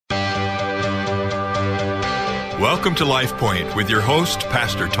Welcome to Life Point with your host,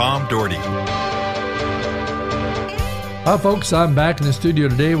 Pastor Tom Dougherty. Hi, folks. I'm back in the studio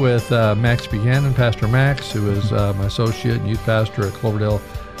today with Max Buchanan, Pastor Max, who is my associate and youth pastor at Cloverdale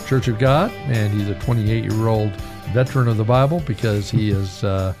Church of God, and he's a 28-year-old veteran of the Bible because he has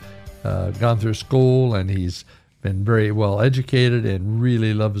gone through school and he's been very well educated and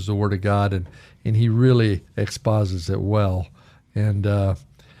really loves the Word of God, and he really exposes it well. And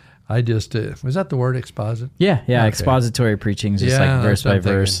I just, was that the word, exposit? Yeah, okay. Expository preaching, just like verse by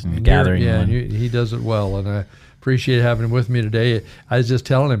verse and gathering. Yeah, and he does it well, and I appreciate having him with me today. I was just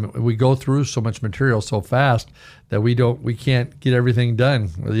telling him, we go through so much material so fast that we can't get everything done.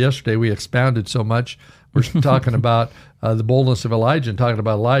 Yesterday we expounded so much. We're talking about the boldness of Elijah and talking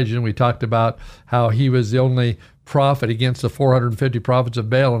about Elijah, and we talked about how he was the only prophet against the 450 prophets of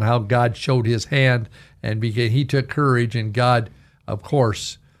Baal and how God showed his hand, and he took courage, and God, of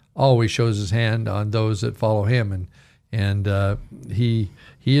course, always shows his hand on those that follow him, and he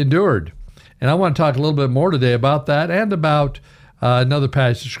endured. And I want to talk a little bit more today about that and about another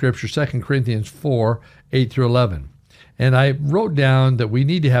passage of Scripture, 2 Corinthians 4, 8 through 11. And I wrote down that we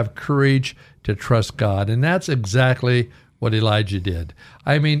need to have courage to trust God, and that's exactly what Elijah did.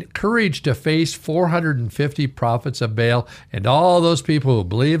 I mean, courage to face 450 prophets of Baal and all those people who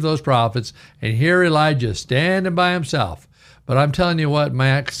believe those prophets, and here Elijah standing by himself. But I'm telling you what,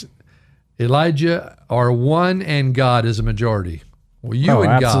 Max, Elijah are one and God is a majority. Well, you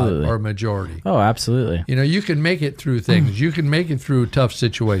and absolutely. God are a majority. Oh, absolutely. You know, you can make it through things. You can make it through tough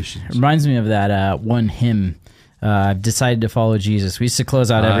situations. It reminds me of that one hymn, I've decided to follow Jesus. We used to close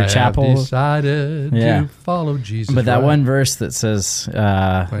out every chapel. I've decided to follow Jesus. But that one verse that says,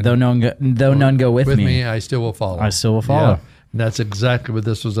 though none go with me, I still will follow. I still will follow. Yeah. And that's exactly what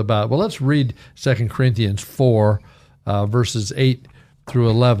this was about. Well, let's read 2 Corinthians 4, verses 8 through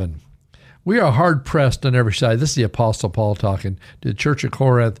 11. We are hard-pressed on every side. This is the Apostle Paul talking to the church of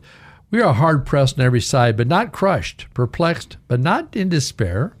Corinth. We are hard-pressed on every side, but not crushed, perplexed, but not in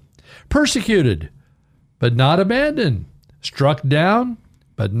despair, persecuted, but not abandoned, struck down,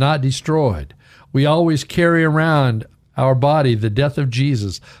 but not destroyed. We always carry around our body the death of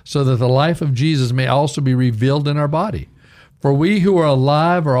Jesus, so that the life of Jesus may also be revealed in our body. For we who are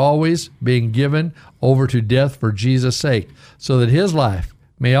alive are always being given over to death for Jesus' sake, so that his life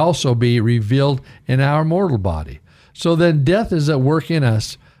may also be revealed in our mortal body. So then death is at work in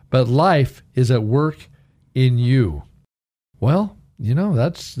us, but life is at work in you. Well, you know,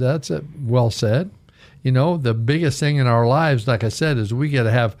 that's well said. You know, the biggest thing in our lives, like I said, is we got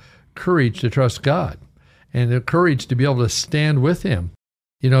to have courage to trust God and the courage to be able to stand with him.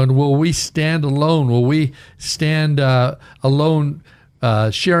 You know, and will we stand alone? Will we stand alone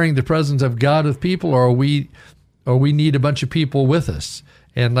sharing the presence of God with people, or we need a bunch of people with us?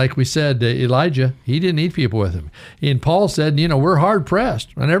 And like we said, Elijah, he didn't need people with him. And Paul said, you know, we're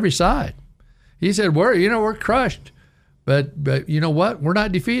hard-pressed on every side. He said, we're crushed. But you know what? We're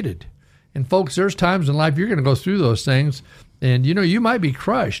not defeated. And folks, there's times in life you're going to go through those things, and you know, you might be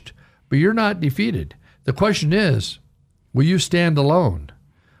crushed, but you're not defeated. The question is, will you stand alone?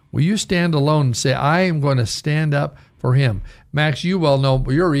 Will you stand alone and say, I am going to stand up for him? Max, you well know,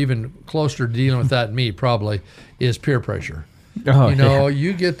 you're even closer to dealing with that than me probably, is peer pressure. Oh, you know,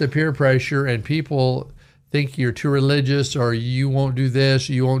 you get the peer pressure and people think you're too religious, or you won't do this,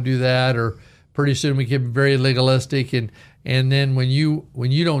 or you won't do that, or pretty soon we get very legalistic, and then when you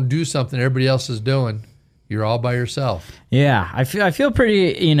don't do something everybody else is doing, you're all by yourself. Yeah, I feel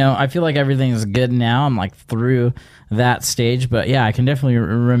pretty, you know, I feel like everything's good now. I'm like through that stage, but yeah, I can definitely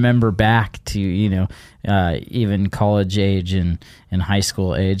remember back to, you know, even college age and high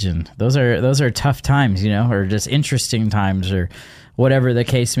school age, and those are tough times, you know, or just interesting times, or whatever the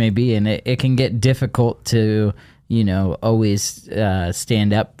case may be, and it can get difficult to, you know, always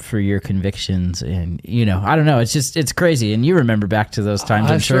stand up for your convictions, and, you know, I don't know, it's crazy, and you remember back to those times,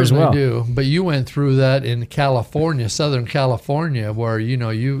 I'm sure as well. I certainly do, but you went through that in California, Southern California, where, you know,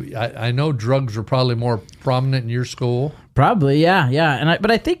 I know drugs were probably more prominent in your school. Probably, yeah,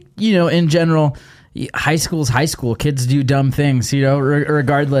 but I think, you know, in general, high school's high school. Kids do dumb things, you know,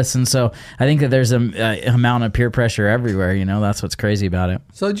 regardless. And so I think that there's an amount of peer pressure everywhere, you know. That's what's crazy about it.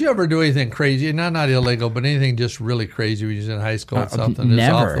 So did you ever do anything crazy? Not illegal, but anything just really crazy when you was in high school? Something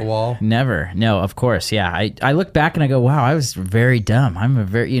that's off the wall? Never. No, of course. Yeah. I look back and I go, wow, I was very dumb. I'm a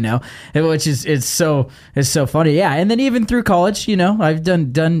very, you know, which is, it's so funny. Yeah. And then even through college, you know, I've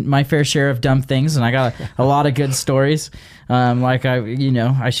done my fair share of dumb things, and I got a lot of good stories. Like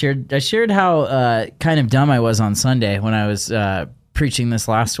I shared how kind of dumb I was on Sunday when I was preaching this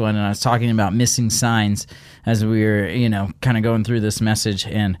last one, and I was talking about missing signs as we were, kind of going through this message.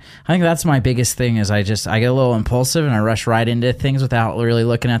 And I think that's my biggest thing is I get a little impulsive and I rush right into things without really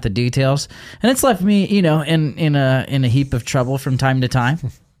looking at the details. And it's left me, in a heap of trouble from time to time.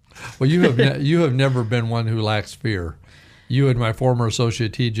 Well, you have never been one who lacks fear. You and my former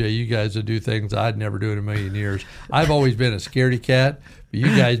associate TJ, you guys would do things I'd never do in a million years. I've always been a scaredy cat, but you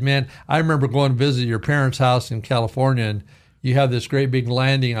guys, man, I remember going to visit your parents' house in California, and you have this great big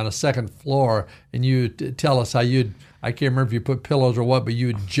landing on a second floor, and you tell us how I can't remember if you put pillows or what, but you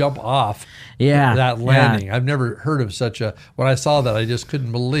would jump off that landing. Yeah. I've never heard of when I saw that, I just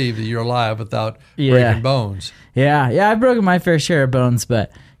couldn't believe that you're alive without breaking bones. Yeah, I've broken my fair share of bones,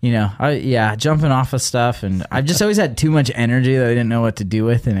 but, jumping off of stuff, and I've just always had too much energy that I didn't know what to do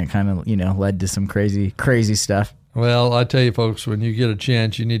with, and it kind of, led to some crazy, crazy stuff. Well, I tell you, folks, when you get a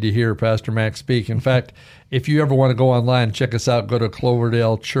chance, you need to hear Pastor Mac speak. In fact, if you ever want to go online and check us out, go to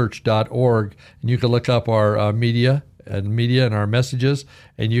cloverdalechurch.org, and you can look up our media and our messages,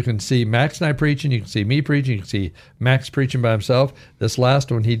 and you can see Max and I preaching, you can see me preaching, you can see Max preaching by himself. This last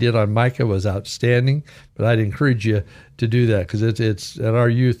one he did on Micah was outstanding, but I'd encourage you to do that because it's and our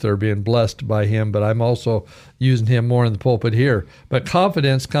youth are being blessed by him, but I'm also using him more in the pulpit here. But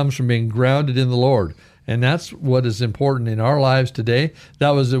confidence comes from being grounded in the Lord. And that's what is important in our lives today.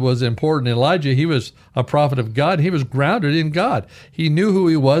 It was important. Elijah, he was a prophet of God. He was grounded in God. He knew who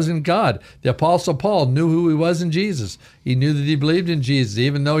he was in God. The Apostle Paul knew who he was in Jesus. He knew that he believed in Jesus,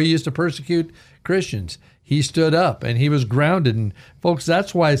 even though he used to persecute Christians. He stood up and he was grounded. And folks,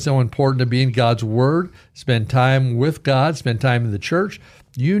 that's why it's so important to be in God's Word, spend time with God, spend time in the church.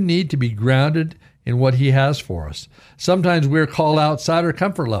 You need to be grounded in what he has for us. Sometimes we're called outside our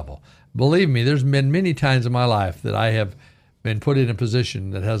comfort level. Believe me, there's been many times in my life that I have been put in a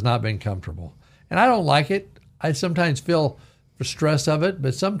position that has not been comfortable. And I don't like it. I sometimes feel the stress of it,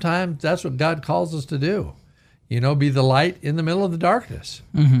 but sometimes that's what God calls us to do. Be the light in the middle of the darkness.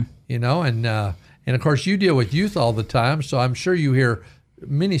 Mm-hmm. And of course you deal with youth all the time, so I'm sure you hear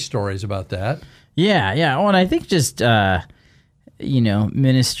many stories about that. Yeah. Well, and I think just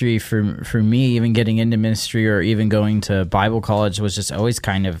ministry for me, even getting into ministry or even going to Bible college was just always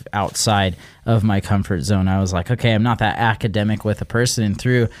kind of outside of my comfort zone. I was like, okay, I'm not that academic with a person, and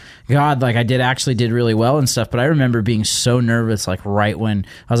through God, like I did really well and stuff, but I remember being so nervous, like right when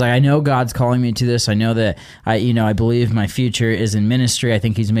I was like, I know God's calling me to this. I know that I believe my future is in ministry. I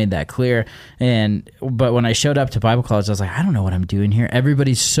think he's made that clear. But when I showed up to Bible college, I was like, I don't know what I'm doing here.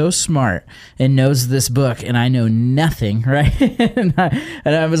 Everybody's so smart and knows this book, and I know nothing, right? and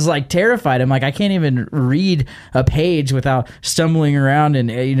I was like terrified. I'm like, I can't even read a page without stumbling around, and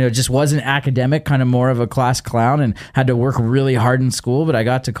just wasn't academic, kind of more of a class clown, and had to work really hard in school. But I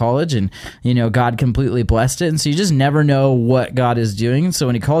got to college, and God completely blessed it. And so you just never know what God is doing. So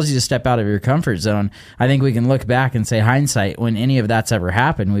when he calls you to step out of your comfort zone, I think we can look back and say, hindsight, when any of that's ever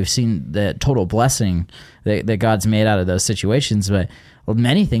happened, we've seen the total blessing that God's made out of those situations. But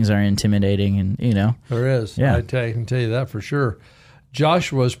many things are intimidating, and there is. Yeah, I can tell you that for sure.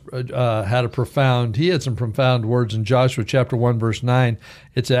 Joshua had some profound words in Joshua chapter 1, verse 9.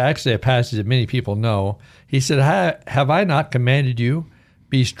 It's actually a passage that many people know. He said, have I not commanded you?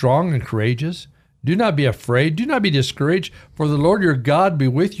 Be strong and courageous. Do not be afraid. Do not be discouraged, for the Lord your God be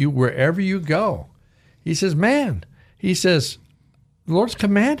with you wherever you go. He says, the Lord's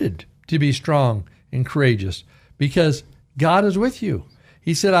commanded to be strong and courageous because God is with you.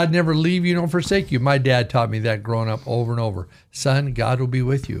 He said, I'd never leave you nor forsake you. My dad taught me that growing up over and over. Son, God will be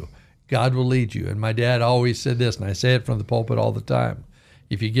with you. God will lead you. And my dad always said this, and I say it from the pulpit all the time.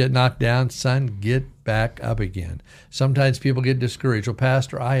 If you get knocked down, son, get back up again. Sometimes people get discouraged. Well,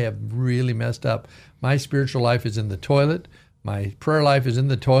 Pastor, I have really messed up. My spiritual life is in the toilet. My prayer life is in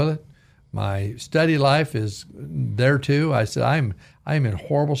the toilet. My study life is there too. I said, I'm in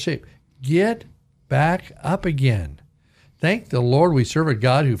horrible shape. Get back up again. Thank the Lord we serve a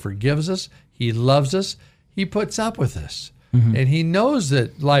God who forgives us. He loves us. He puts up with us. Mm-hmm. And he knows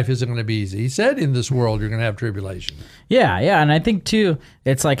that life isn't going to be easy. He said in this world you're going to have tribulation. Yeah. And I think, too,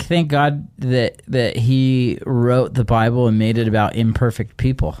 it's like, thank God that he wrote the Bible and made it about imperfect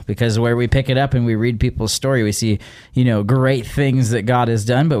people. Because where we pick it up and we read people's story, we see, great things that God has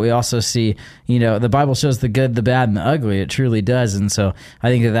done. But we also see, the Bible shows the good, the bad, and the ugly. It truly does. And so I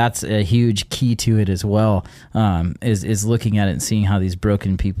think that's a huge key to it as well, is looking at it and seeing how these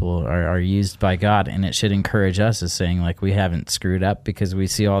broken people are used by God. And it should encourage us as saying, like, we haven't screwed up, because we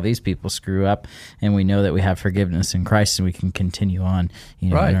see all these people screw up, and we know that we have forgiveness in Christ, and we can continue on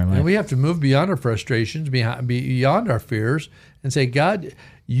right. in our life. And we have to move beyond our frustrations, beyond our fears, and say, God,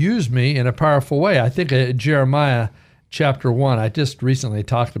 use me in a powerful way. I think Jeremiah chapter 1. I just recently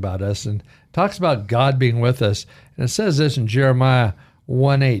talked about us and talks about God being with us. And it says this in Jeremiah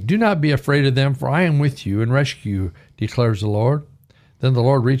 1:8, "Do not be afraid of them, for I am with you and rescue you, declares the Lord." Then the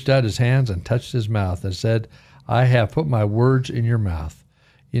Lord reached out his hands and touched his mouth and said, "I have put my words in your mouth."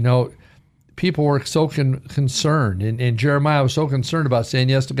 You know, people were so concerned, and Jeremiah was so concerned about saying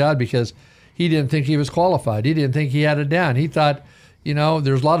yes to God because he didn't think he was qualified. He didn't think he had it down. He thought,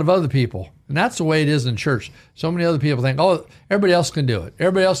 there's a lot of other people. And that's the way it is in church. So many other people think, oh, everybody else can do it.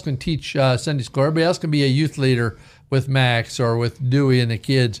 Everybody else can teach Sunday school. Everybody else can be a youth leader with Max or with Dewey and the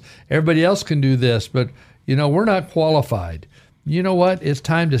kids. Everybody else can do this, but, we're not qualified. You know what? It's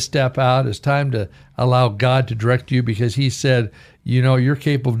time to step out. It's time to allow God to direct you because he said, you're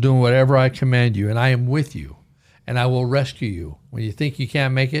capable of doing whatever I command you, and I am with you, and I will rescue you. When you think you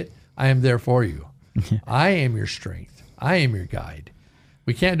can't make it, I am there for you. I am your strength. I am your guide.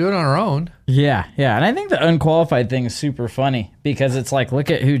 We can't do it on our own. Yeah. And I think the unqualified thing is super funny because it's like, look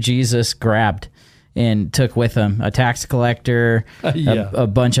at who Jesus grabbed and took with him. A tax collector, a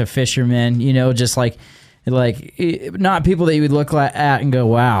bunch of fishermen, just like not people that you would look at and go,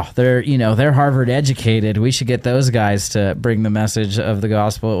 wow, they're Harvard educated. We should get those guys to bring the message of the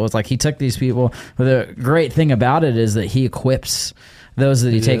gospel. It was like he took these people. But the great thing about it is that he equips those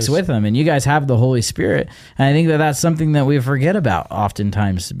that he takes with him. And you guys have the Holy Spirit. And I think that that's something that we forget about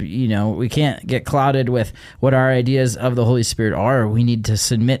oftentimes. We can't get clouded with what our ideas of the Holy Spirit are. We need to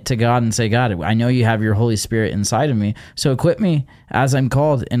submit to God and say, God, I know you have your Holy Spirit inside of me. So equip me as I'm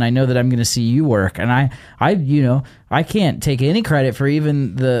called. And I know that I'm going to see you work. And I can't take any credit for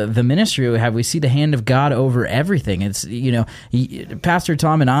even the ministry we have. We see the hand of God over everything. It's, Pastor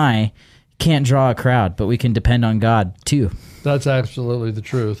Tom and I can't draw a crowd, but we can depend on God too. That's absolutely the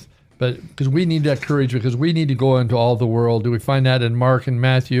truth. But because we need that courage, because we need to go into all the world. Do we find that in Mark and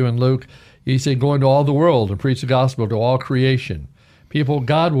Matthew and Luke? He said, go into all the world and preach the gospel to all creation. People,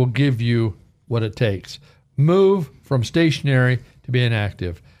 God will give you what it takes. Move from stationary to being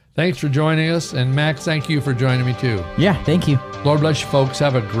active. Thanks for joining us. And Max, thank you for joining me too. Yeah, thank you. Lord bless you, folks.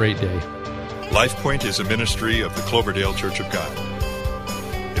 Have a great day. LifePoint is a ministry of the Cloverdale Church of God.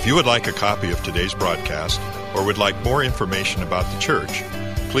 If you would like a copy of today's broadcast or would like more information about the church,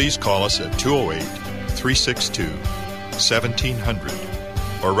 please call us at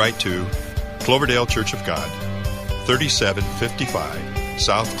 208-362-1700 or write to Cloverdale Church of God, 3755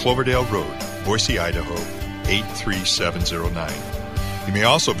 South Cloverdale Road, Boise, Idaho, 83709. You may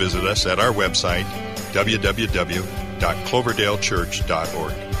also visit us at our website,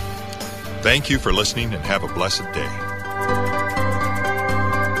 www.cloverdalechurch.org. Thank you for listening and have a blessed day.